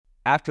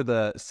After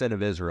the sin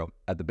of Israel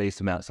at the base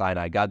of Mount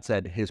Sinai, God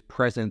said his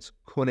presence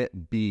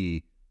couldn't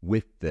be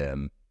with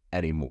them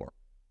anymore.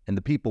 And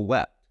the people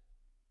wept.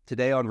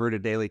 Today on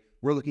Rooted Daily,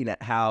 we're looking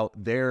at how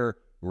their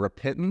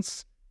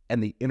repentance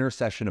and the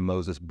intercession of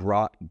Moses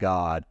brought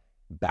God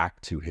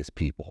back to his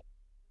people.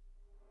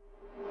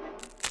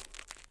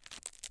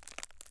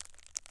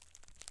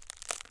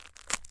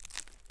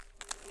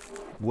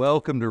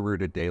 Welcome to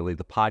Rooted Daily,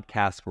 the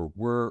podcast where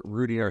we're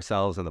rooting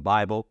ourselves in the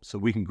Bible so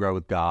we can grow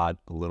with God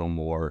a little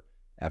more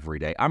every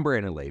day. I'm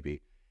Brandon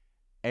Levy,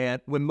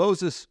 and when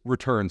Moses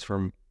returns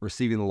from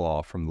receiving the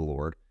law from the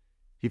Lord,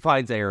 he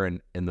finds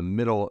Aaron in the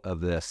middle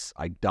of this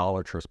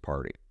idolatrous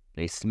party.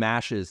 And he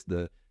smashes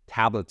the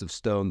tablets of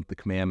stone that the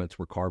commandments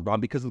were carved on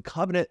because the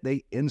covenant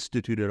they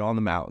instituted on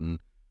the mountain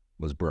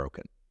was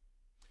broken.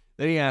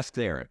 Then he asks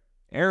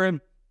Aaron,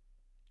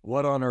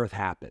 what on earth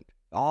happened?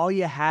 All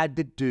you had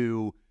to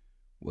do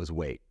was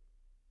wait.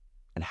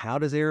 And how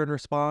does Aaron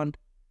respond?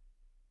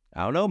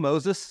 I don't know,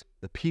 Moses.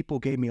 The people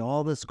gave me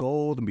all this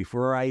gold, and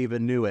before I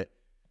even knew it,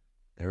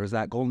 there was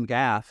that golden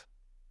calf.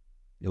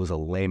 It was a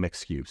lame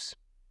excuse.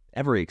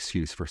 Every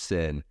excuse for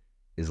sin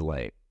is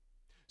lame.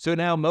 So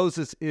now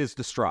Moses is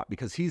distraught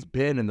because he's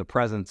been in the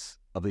presence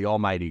of the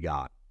Almighty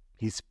God.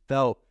 He's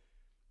felt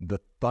the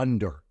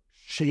thunder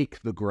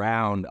shake the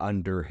ground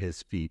under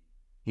his feet.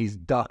 He's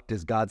ducked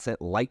as God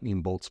sent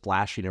lightning bolts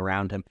flashing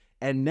around him.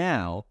 And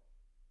now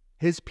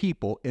his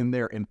people, in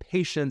their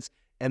impatience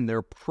and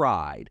their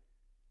pride,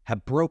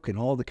 have broken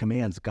all the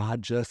commands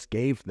God just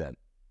gave them.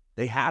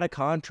 They had a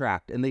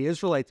contract, and the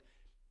Israelites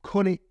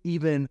couldn't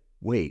even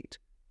wait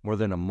more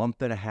than a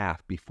month and a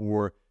half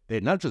before they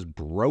had not just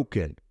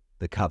broken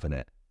the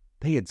covenant,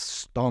 they had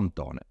stomped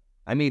on it.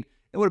 I mean,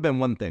 it would have been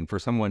one thing for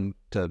someone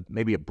to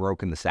maybe have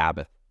broken the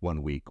Sabbath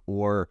one week,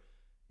 or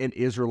an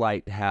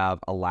Israelite have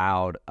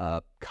allowed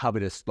a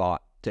covetous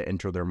thought to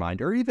enter their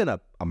mind, or even a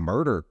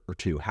murder or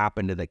two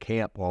happened in the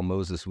camp while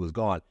Moses was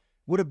gone.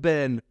 Would have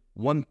been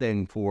one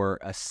thing for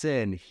a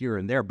sin here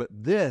and there, but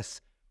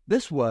this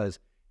was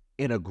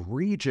an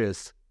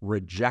egregious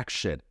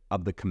rejection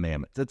of the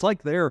commandments. It's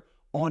like they're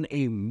on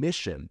a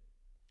mission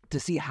to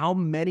see how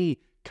many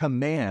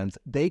commands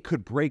they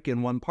could break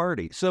in one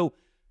party. So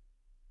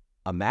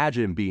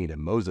imagine being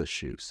in Moses'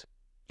 shoes,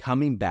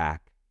 coming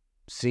back,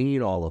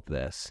 seeing all of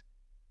this,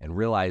 and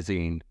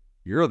realizing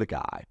you're the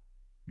guy,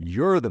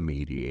 you're the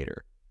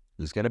mediator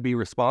who's going to be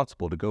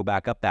responsible to go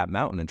back up that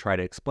mountain and try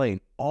to explain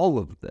all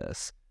of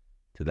this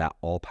to that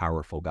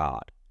all-powerful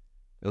God.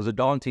 It was a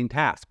daunting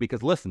task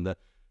because, listen, the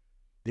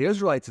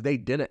Israelites, they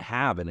didn't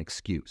have an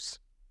excuse.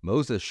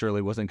 Moses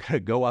surely wasn't going to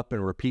go up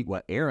and repeat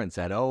what Aaron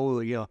said.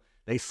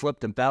 They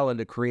slipped and fell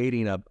into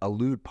creating a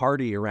lewd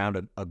party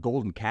around a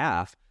golden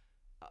calf.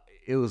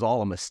 It was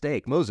all a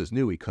mistake. Moses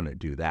knew he couldn't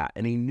do that,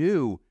 and he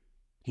knew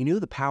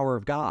the power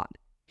of God.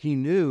 He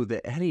knew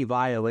that any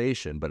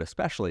violation, but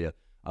especially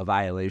a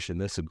violation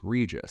this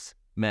egregious,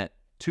 meant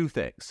two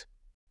things.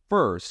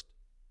 First,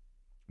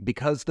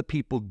 because the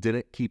people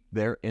didn't keep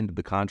their end of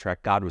the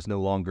contract, God was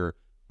no longer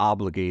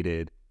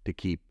obligated to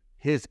keep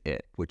his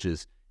end, which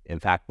is, in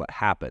fact, what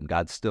happened.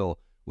 God still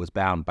was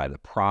bound by the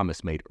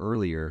promise made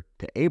earlier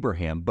to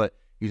Abraham, but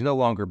he's no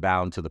longer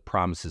bound to the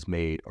promises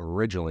made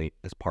originally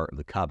as part of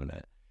the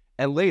covenant.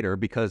 And later,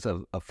 because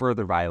of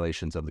further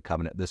violations of the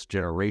covenant, this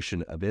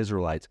generation of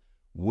Israelites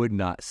would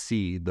not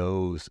see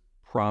those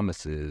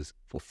promises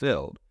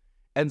fulfilled.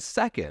 And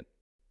second,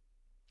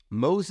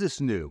 Moses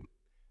knew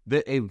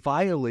that a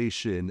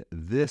violation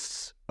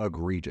this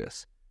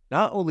egregious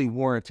not only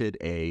warranted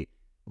a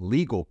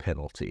legal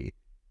penalty,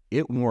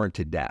 it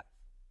warranted death.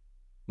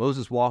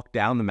 Moses walked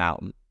down the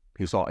mountain,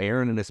 he saw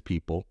Aaron and his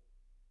people,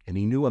 and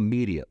he knew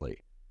immediately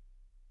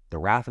the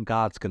wrath of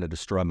God's going to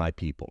destroy my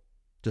people,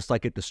 just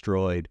like it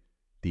destroyed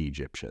the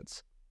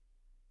Egyptians.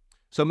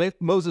 So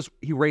Moses,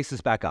 he races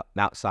back up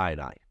Mount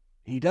Sinai.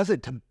 He does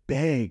it to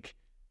beg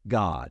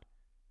God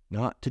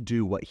not to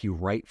do what he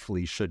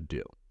rightfully should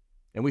do.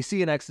 And we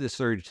see in Exodus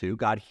 32,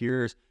 God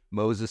hears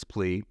Moses'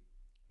 plea,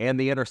 and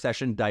the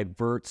intercession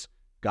diverts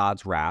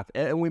God's wrath.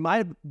 And we might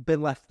have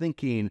been left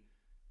thinking,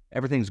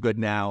 everything's good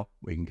now.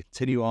 We can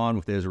continue on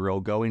with Israel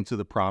going to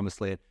the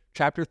promised land.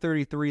 Chapter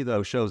 33,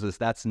 though, shows us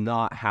that's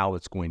not how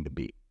it's going to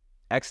be.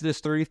 Exodus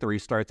 33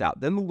 starts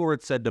out, "Then the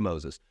Lord said to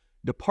Moses,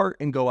 'Depart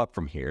and go up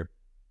from here,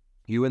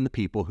 you and the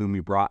people whom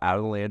you brought out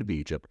of the land of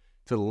Egypt,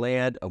 to the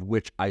land of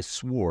which I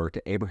swore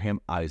to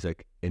Abraham,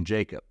 Isaac, and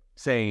Jacob,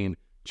 saying,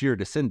 to your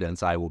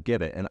descendants I will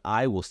give it, and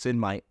I will send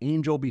my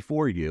angel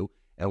before you,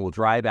 and will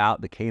drive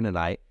out the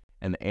Canaanite,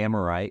 and the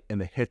Amorite,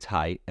 and the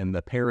Hittite, and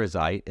the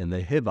Perizzite, and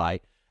the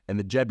Hivite, and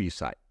the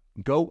Jebusite.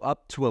 Go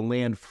up to a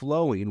land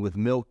flowing with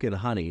milk and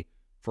honey,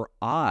 for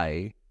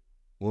I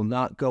will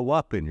not go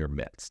up in your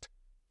midst,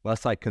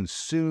 lest I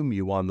consume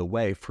you on the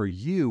way, for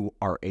you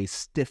are a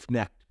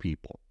stiff-necked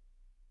people.'"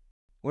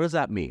 What does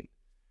that mean?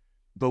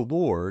 The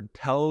Lord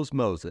tells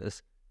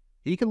Moses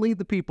he can lead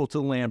the people to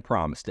the land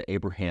promised to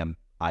Abraham,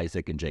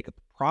 Isaac, and Jacob.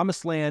 The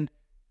promised land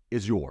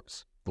is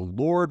yours. The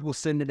Lord will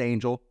send an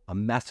angel, a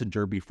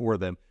messenger before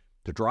them,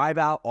 to drive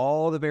out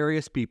all the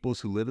various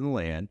peoples who live in the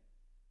land,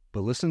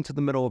 But listen to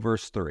the middle of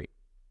verse 3.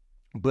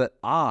 But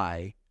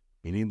I,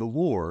 meaning the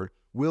Lord,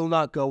 will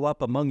not go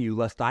up among you,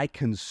 lest I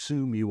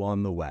consume you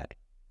on the way.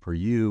 For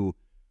you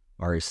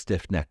are a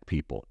stiff-necked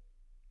people.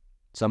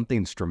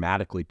 Something's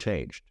dramatically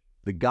changed.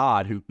 The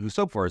God who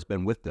so far has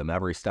been with them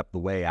every step of the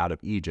way out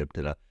of Egypt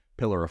in a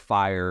pillar of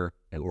fire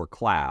or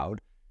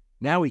cloud,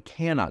 now he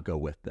cannot go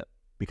with them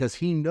because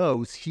he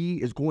knows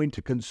he is going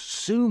to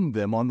consume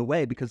them on the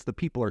way because the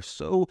people are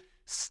so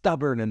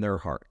stubborn in their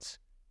hearts.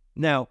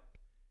 Now,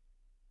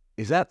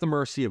 is that the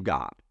mercy of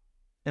God?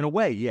 In a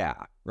way,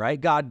 yeah, right?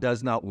 God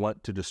does not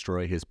want to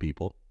destroy his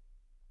people,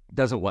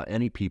 doesn't want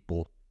any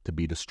people to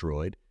be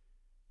destroyed,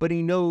 but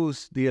he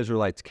knows the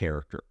Israelites'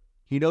 character.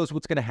 He knows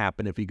what's going to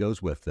happen if he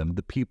goes with them.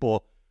 The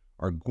people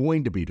are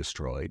going to be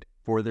destroyed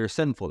for their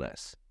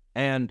sinfulness.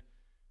 And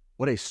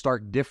what a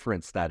stark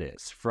difference that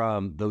is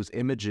from those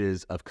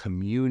images of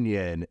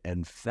communion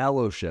and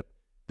fellowship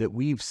that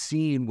we've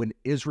seen when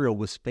Israel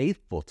was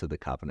faithful to the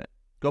covenant.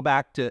 Go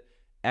back to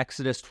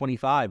Exodus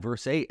 25,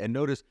 verse 8, and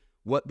notice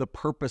what the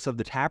purpose of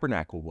the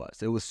tabernacle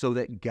was. It was so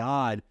that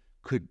God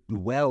could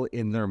dwell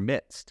in their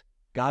midst.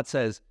 God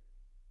says,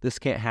 this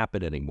can't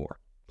happen anymore.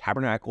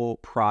 Tabernacle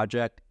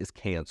project is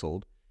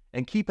canceled.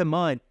 And keep in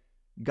mind,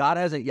 God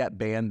hasn't yet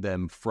banned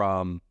them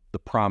from the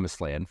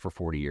promised land for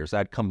 40 years.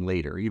 That'd come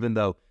later. Even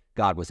though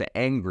God was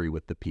angry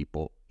with the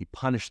people, he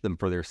punished them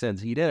for their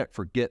sins. He didn't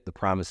forget the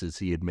promises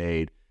he had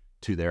made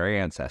to their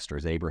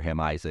ancestors, Abraham,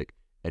 Isaac,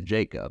 and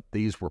Jacob.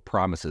 These were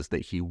promises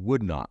that he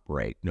would not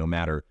break, no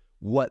matter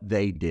what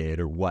they did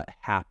or what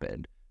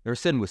happened. Their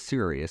sin was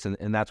serious,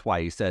 and that's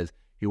why he says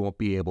he won't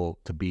be able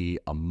to be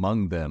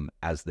among them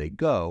as they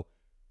go,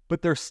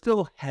 but they're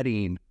still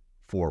heading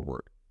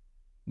forward.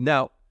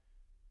 Now,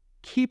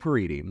 keep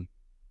reading,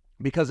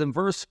 because in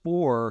verse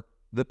 4,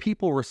 the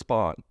people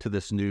respond to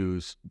this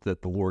news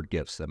that the Lord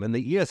gives them. And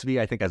the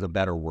ESV, I think, has a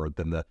better word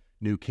than the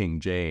New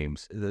King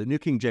James. The New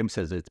King James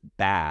says it's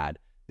bad.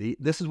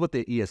 This is what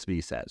the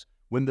ESV says.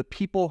 When the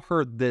people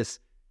heard this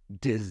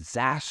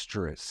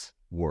disastrous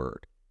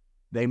word,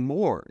 they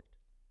mourned,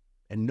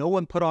 and no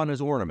one put on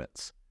his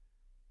ornaments.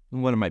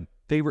 One of my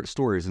favorite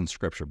stories in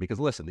Scripture, because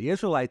listen, the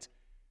Israelites,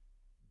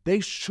 they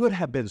should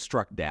have been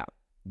struck down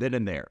then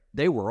and there.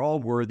 They were all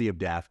worthy of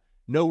death,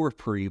 no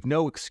reprieve,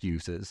 no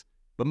excuses.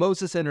 But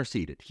Moses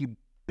interceded. He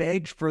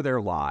begged for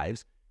their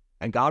lives,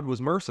 and God was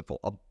merciful,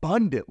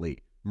 abundantly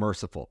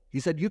merciful. He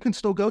said, you can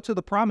still go to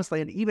the promised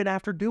land even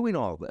after doing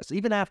all of this,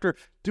 even after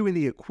doing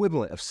the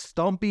equivalent of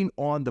stomping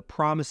on the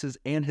promises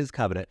and his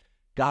covenant.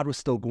 God was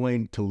still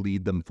going to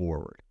lead them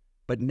forward.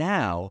 But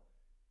now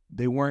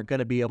they weren't going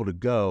to be able to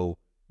go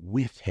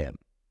with him.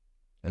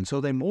 And so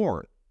they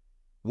mourned.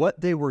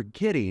 What they were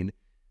getting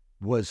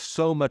was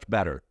so much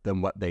better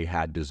than what they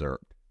had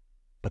deserved.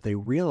 But they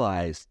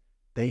realized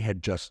they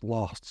had just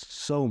lost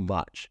so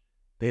much.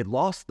 They had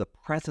lost the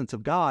presence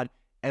of God.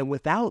 And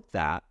without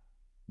that,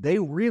 they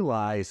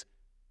realized,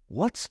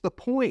 what's the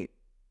point?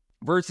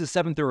 Verses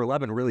 7 through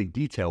 11 really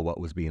detail what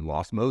was being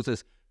lost.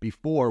 Moses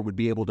before would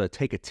be able to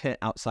take a tent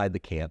outside the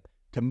camp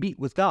to meet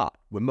with God.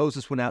 When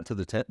Moses went out to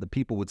the tent, the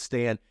people would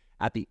stand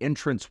at the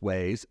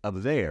entranceways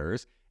of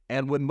theirs.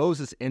 And when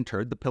Moses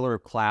entered, the pillar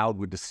of cloud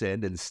would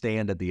descend and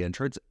stand at the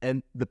entrance,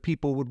 and the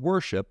people would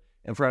worship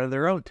in front of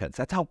their own tents.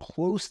 That's how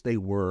close they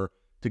were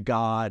to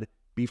God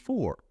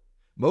before.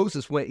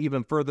 Moses went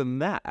even further than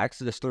that.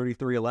 Exodus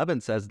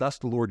 33:11 says, thus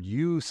the Lord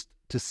used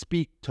to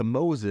speak to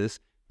Moses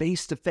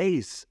face to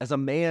face as a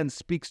man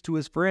speaks to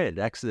his friend.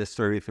 Exodus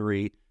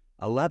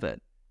 33:11.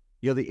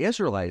 The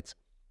Israelites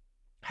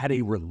had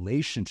a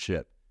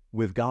relationship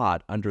with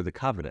God under the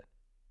covenant.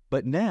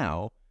 But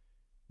now,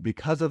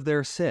 because of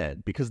their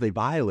sin, because they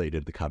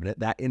violated the covenant,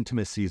 that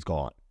intimacy is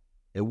gone.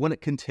 It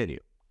wouldn't continue.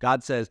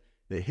 God says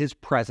that his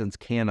presence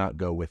cannot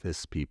go with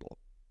his people.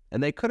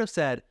 And they could have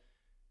said,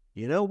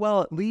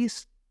 well, at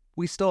least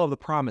we still have the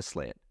promised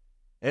land.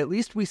 At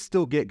least we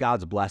still get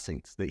God's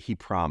blessings that he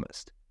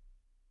promised.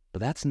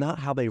 But that's not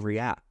how they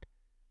react.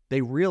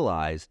 They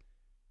realize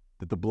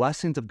that the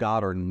blessings of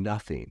God are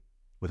nothing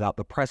without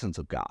the presence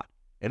of God.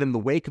 And in the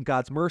wake of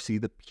God's mercy,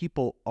 the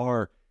people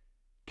are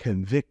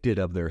convicted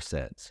of their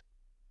sins.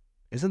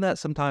 Isn't that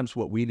sometimes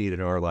what we need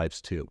in our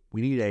lives too?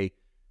 We need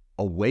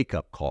a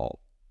wake-up call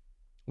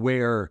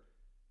where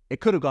it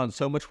could have gone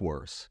so much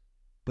worse,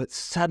 but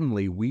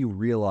suddenly we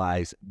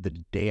realize the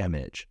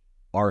damage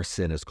our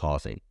sin is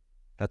causing.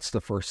 That's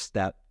the first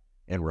step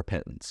in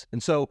repentance.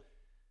 And so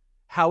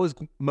how is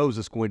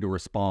Moses going to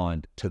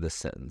respond to this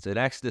sentence? In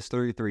Exodus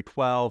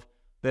 33:12,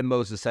 then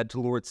Moses said to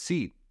the Lord,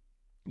 see,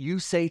 you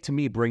say to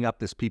me, bring up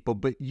this people,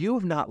 but you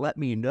have not let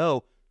me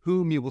know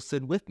whom you will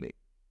send with me.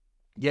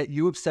 Yet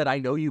you have said, I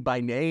know you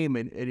by name,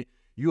 and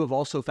you have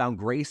also found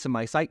grace in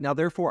my sight. Now,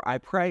 therefore, I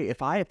pray,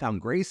 if I have found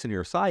grace in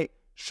your sight,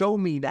 show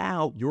me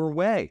now your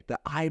way,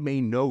 that I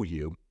may know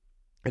you,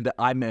 and that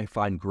I may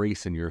find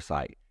grace in your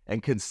sight,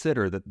 and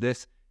consider that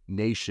this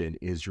nation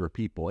is your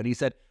people. And he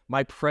said,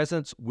 my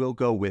presence will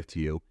go with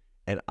you,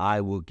 and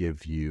I will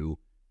give you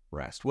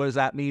rest. What does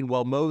that mean?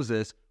 Well,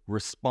 Moses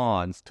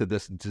responds to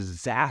this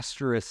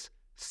disastrous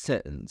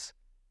sentence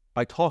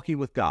by talking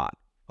with God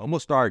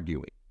almost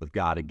arguing with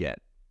God again.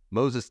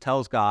 Moses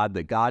tells God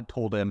that God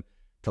told him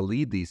to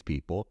lead these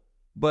people,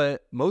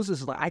 but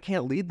Moses is like, I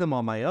can't lead them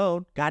on my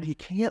own. God, he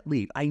can't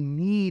lead. I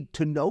need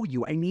to know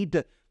you. I need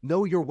to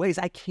know your ways.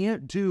 I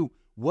can't do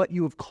what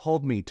you have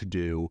called me to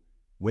do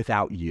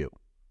without you.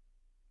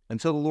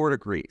 And so the Lord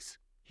agrees.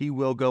 He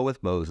will go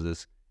with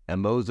Moses,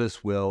 and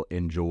Moses will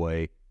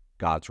enjoy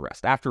God's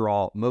rest. After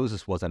all,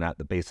 Moses wasn't at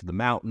the base of the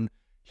mountain.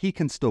 He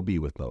can still be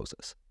with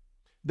Moses.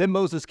 Then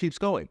Moses keeps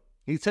going.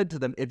 He said to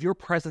them, if your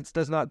presence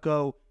does not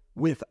go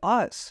with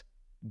us,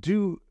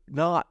 do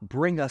not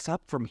bring us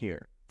up from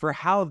here. For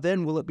how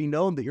then will it be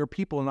known that your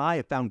people and I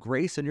have found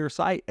grace in your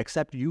sight,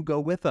 except you go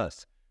with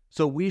us?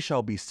 So we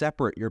shall be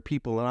separate, your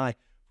people and I,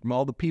 from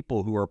all the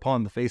people who are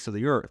upon the face of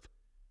the earth.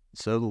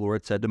 So the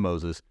Lord said to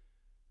Moses,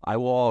 I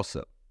will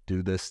also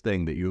do this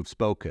thing that you have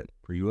spoken,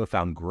 for you have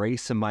found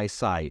grace in my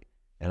sight,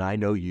 and I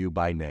know you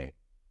by name.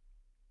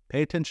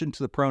 Pay attention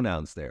to the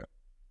pronouns there.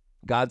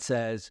 God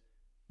says,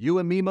 you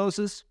and me,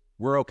 Moses,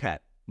 we're okay.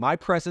 My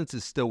presence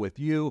is still with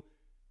you,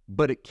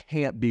 but it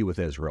can't be with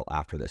Israel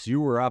after this. You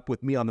were up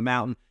with me on the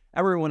mountain.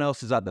 Everyone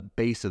else is at the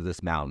base of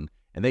this mountain,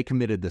 and they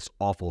committed this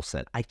awful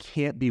sin. I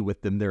can't be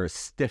with them. They're a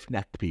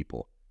stiff-necked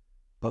people.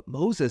 But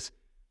Moses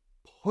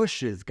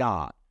pushes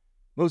God.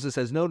 Moses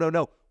says,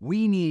 no.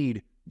 We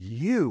need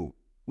you.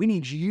 We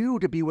need you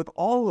to be with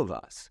all of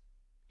us.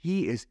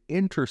 He is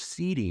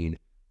interceding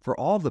for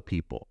all the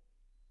people.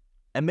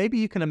 And maybe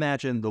you can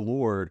imagine the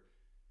Lord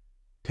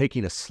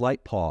taking a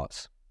slight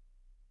pause,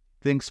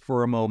 thinks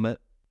for a moment,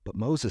 but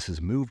Moses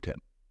has moved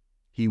him.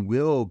 He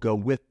will go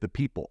with the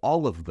people,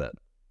 all of them.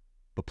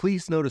 But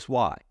please notice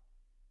why.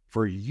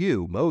 For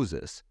you,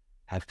 Moses,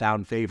 have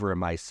found favor in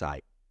my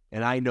sight,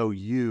 and I know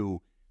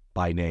you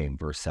by name,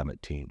 verse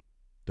 17.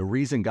 The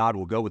reason God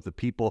will go with the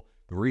people,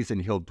 the reason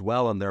he'll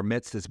dwell in their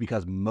midst is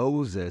because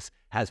Moses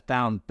has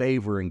found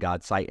favor in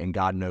God's sight and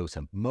God knows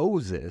him.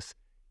 Moses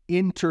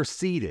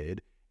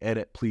interceded and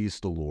it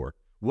pleased the Lord.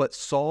 What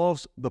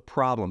solves the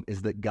problem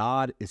is that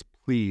God is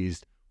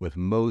pleased with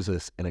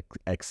Moses and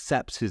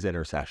accepts his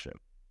intercession.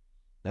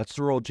 That's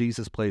the role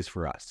Jesus plays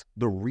for us.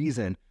 The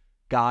reason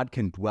God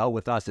can dwell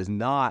with us is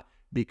not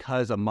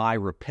because of my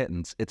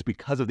repentance. It's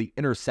because of the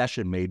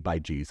intercession made by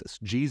Jesus.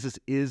 Jesus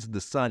is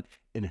the Son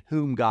in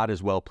whom God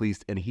is well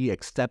pleased, and he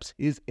accepts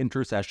his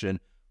intercession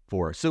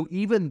for us. So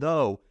even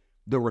though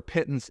the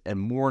repentance and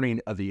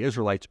mourning of the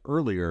Israelites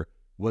earlier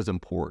was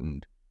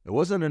important, it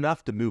wasn't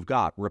enough to move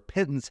God.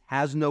 Repentance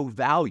has no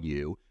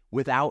value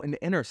without an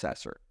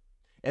intercessor.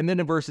 And then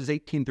in verses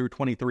 18 through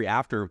 23,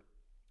 after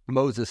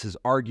Moses has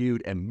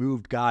argued and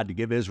moved God to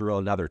give Israel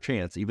another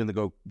chance, even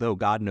though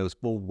God knows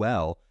full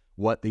well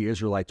what the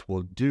Israelites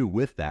will do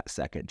with that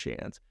second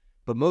chance.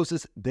 But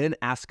Moses then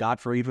asked God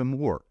for even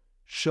more.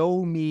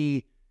 Show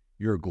me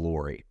your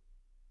glory.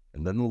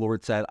 And then the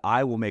Lord said,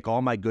 I will make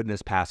all my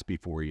goodness pass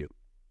before you,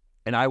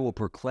 and I will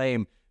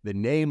proclaim the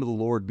name of the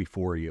Lord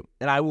before you,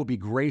 and I will be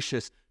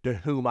gracious to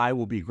whom I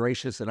will be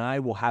gracious, and I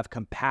will have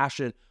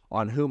compassion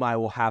on whom I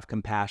will have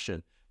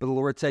compassion. But the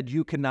Lord said,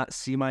 you cannot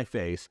see my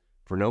face,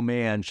 for no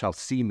man shall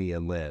see me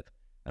and live.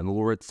 And the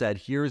Lord said,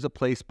 here is a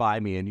place by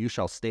me, and you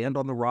shall stand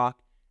on the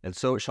rock, and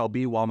so it shall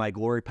be while my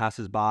glory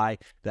passes by,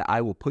 that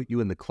I will put you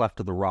in the cleft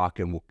of the rock,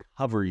 and will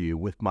cover you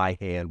with my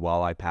hand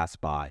while I pass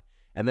by.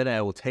 And then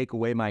I will take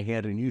away my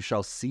hand, and you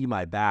shall see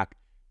my back,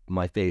 but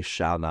my face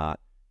shall not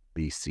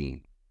be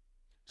seen.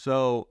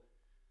 So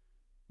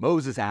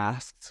Moses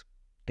asks,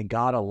 and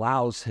God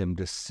allows him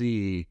to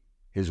see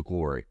his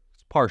glory.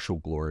 It's partial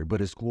glory,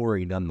 but his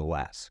glory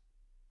nonetheless.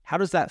 How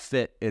does that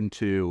fit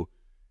into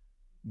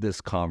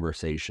this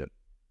conversation?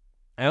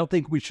 I don't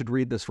think we should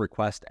read this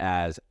request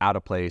as out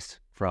of place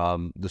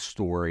from the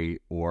story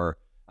or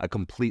a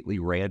completely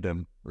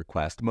random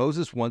request.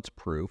 Moses wants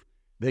proof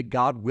that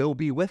God will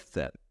be with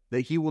them,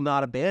 that he will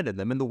not abandon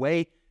them. And the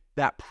way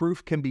that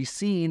proof can be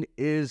seen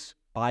is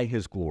by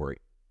his glory.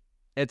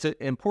 It's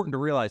important to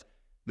realize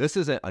this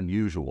isn't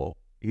unusual.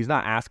 He's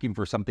not asking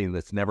for something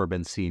that's never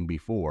been seen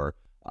before.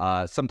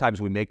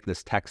 Sometimes we make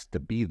this text to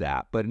be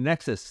that. But in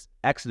Exodus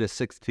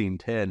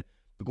 16:10,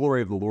 the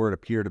glory of the Lord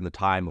appeared in the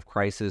time of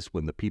crisis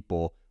when the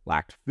people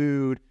lacked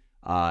food.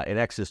 In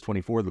Exodus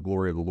 24, the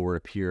glory of the Lord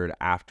appeared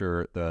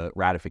after the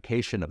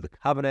ratification of the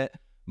covenant.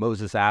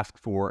 Moses asked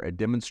for a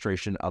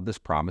demonstration of this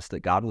promise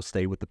that God will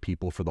stay with the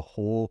people for the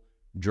whole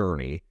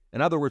journey.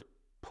 In other words,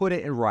 put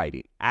it in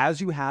writing.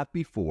 As you have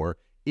before,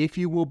 if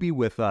you will be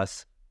with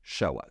us,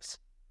 show us.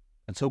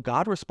 And so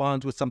God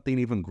responds with something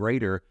even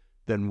greater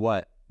than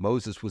what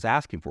Moses was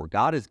asking for.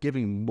 God is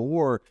giving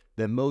more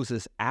than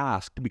Moses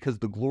asked because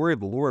the glory of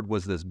the Lord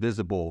was this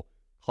visible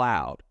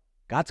cloud.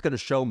 God's going to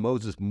show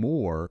Moses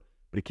more,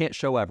 but he can't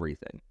show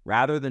everything.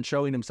 Rather than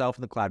showing himself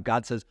in the cloud,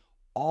 God says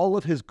all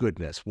of his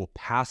goodness will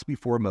pass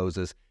before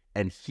Moses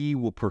and he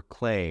will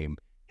proclaim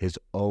his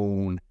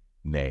own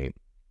name.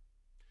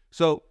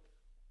 So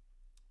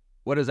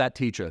what does that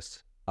teach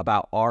us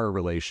about our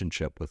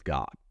relationship with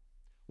God?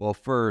 Well,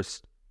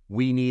 first,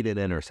 we need an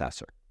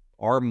intercessor.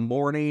 Our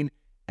mourning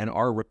and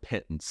our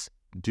repentance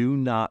do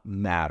not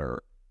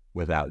matter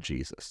without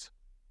Jesus.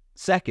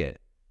 Second,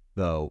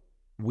 though,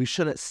 we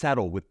shouldn't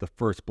settle with the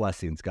first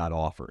blessings God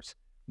offers.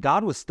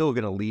 God was still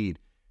going to lead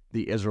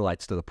the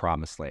Israelites to the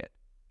promised land.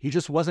 He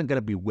just wasn't going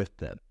to be with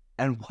them.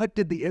 And what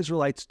did the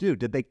Israelites do?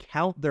 Did they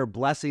count their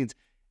blessings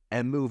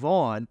and move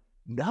on?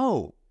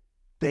 No,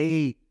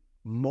 they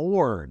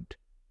mourned.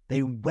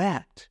 They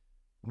wept.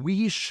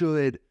 We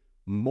should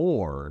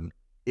mourn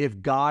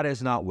if God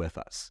is not with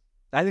us.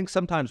 I think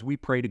sometimes we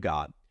pray to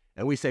God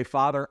and we say,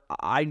 Father,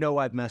 I know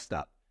I've messed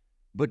up,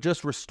 but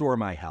just restore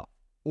my health.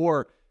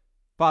 Or,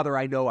 Father,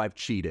 I know I've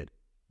cheated,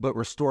 but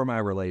restore my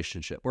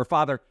relationship. Or,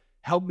 Father,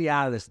 help me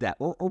out of this debt,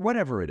 or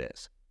whatever it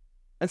is.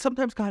 And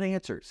sometimes God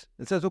answers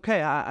and says,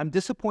 okay, I'm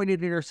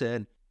disappointed in your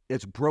sin.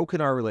 It's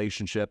broken our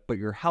relationship, but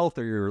your health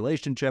or your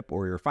relationship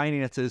or your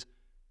finances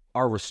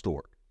are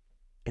restored.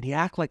 And you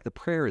act like the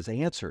prayer is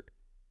answered.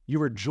 You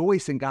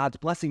rejoice in God's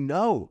blessing.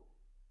 No,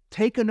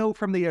 take a note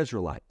from the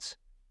Israelites.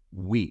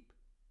 Weep.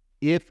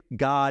 If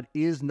God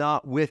is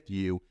not with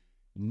you,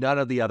 none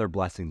of the other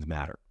blessings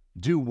matter.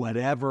 Do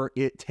whatever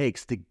it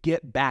takes to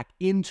get back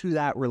into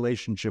that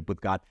relationship with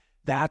God.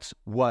 That's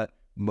what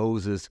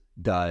Moses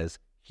does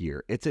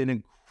here. It's an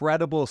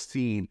incredible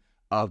scene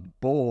of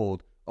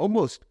bold,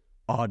 almost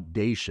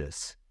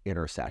audacious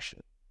intercession.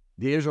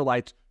 The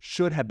Israelites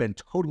should have been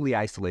totally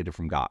isolated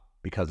from God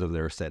because of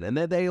their sin, and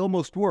they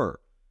almost were.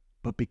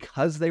 But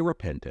because they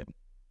repented,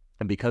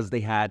 and because they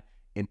had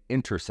an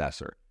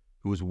intercessor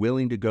who was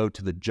willing to go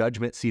to the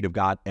judgment seat of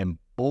God and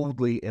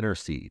boldly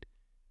intercede,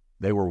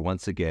 they were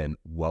once again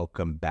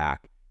welcomed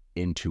back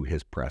into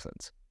his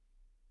presence.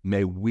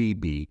 May we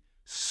be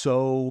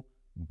so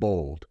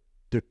bold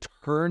to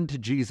turn to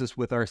Jesus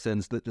with our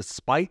sins that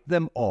despite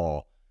them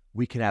all,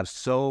 we can have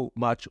so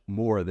much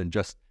more than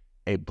just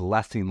a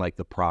blessing like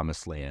the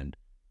promised land.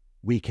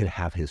 We can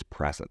have his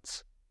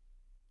presence.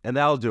 And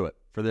that'll do it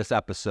for this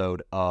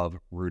episode of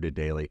Rooted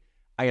Daily.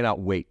 I cannot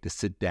wait to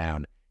sit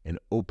down and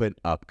open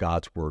up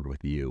God's word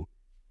with you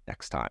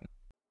next time.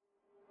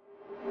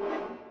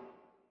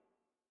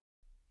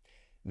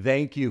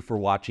 Thank you for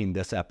watching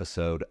this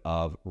episode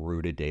of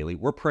Rooted Daily.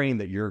 We're praying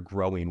that you're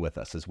growing with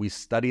us as we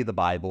study the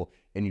Bible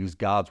and use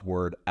God's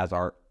word as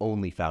our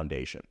only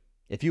foundation.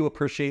 If you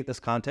appreciate this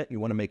content, you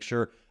want to make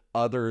sure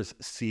others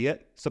see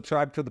it,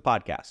 subscribe to the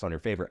podcast on your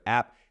favorite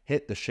app,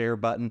 hit the share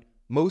button.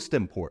 Most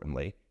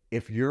importantly,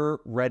 if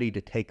you're ready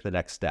to take the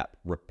next step,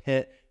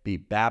 repent, be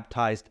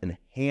baptized, and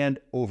hand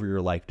over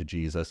your life to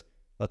Jesus,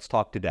 let's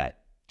talk today.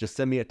 Just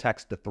send me a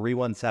text to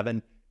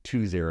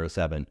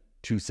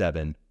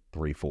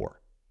 317-207-2734.